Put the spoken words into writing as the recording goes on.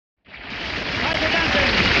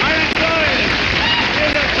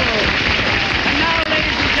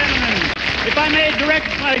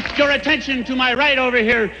direct your attention to my right over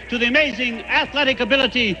here to the amazing athletic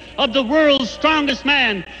ability of the world's strongest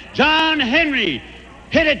man, John Henry.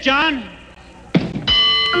 Hit it, John.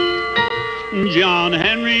 John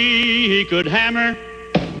Henry, he could hammer,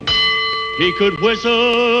 he could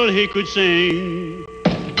whistle, he could sing.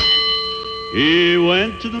 He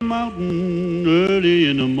went to the mountain early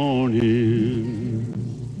in the morning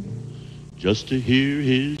just to hear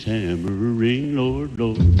his hammer ring, Lord,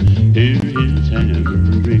 Lord, hear his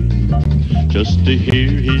hammer ring. Just to hear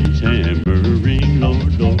his hammer ring,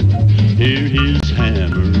 Lord, Lord, hear his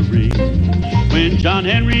hammer ring. When John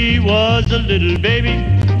Henry was a little baby,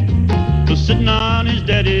 was sitting on his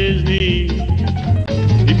daddy's knee,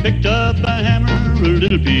 he picked up a hammer, a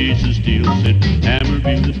little piece of steel, said, hammer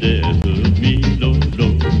be the death of me, Lord,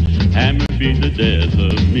 Lord, hammer be the death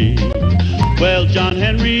of me. Well, John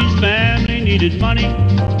Henry's family needed money,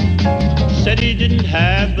 said he didn't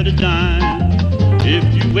have but a dime. If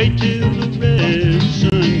you wait till the red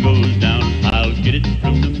sun goes down, I'll get it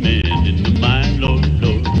from the men in the mine, Lord,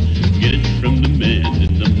 Lord, get it from the men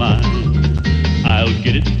in the mine. I'll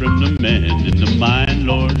get it from the men in the mine,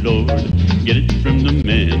 Lord, Lord, get it from the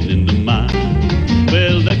men in the mine.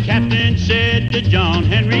 Well, the captain said to John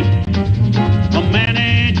Henry, a man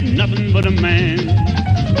ain't nothing but a man.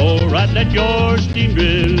 All right, let your steam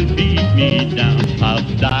drill beat me down. I'll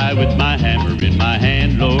die with my hammer in my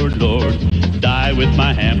hand, Lord, Lord, die with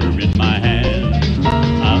my hammer in my hand.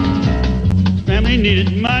 Family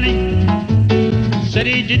needed money, said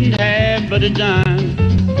he didn't have but a dime.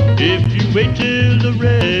 If you wait till the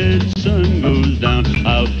red sun goes down,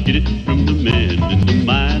 I'll get it from the men in the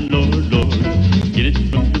mine, Lord, Lord, get it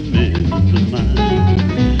from the men in the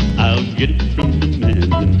mine. I'll get it from the men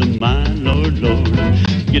in the mine, Lord, Lord,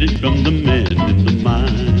 get it from the men in the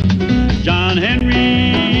mine. John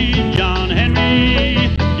Henry, John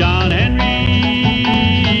Henry, John Henry.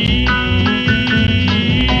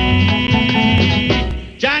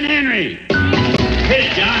 John Henry. Hit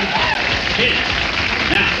it, John. Hit it.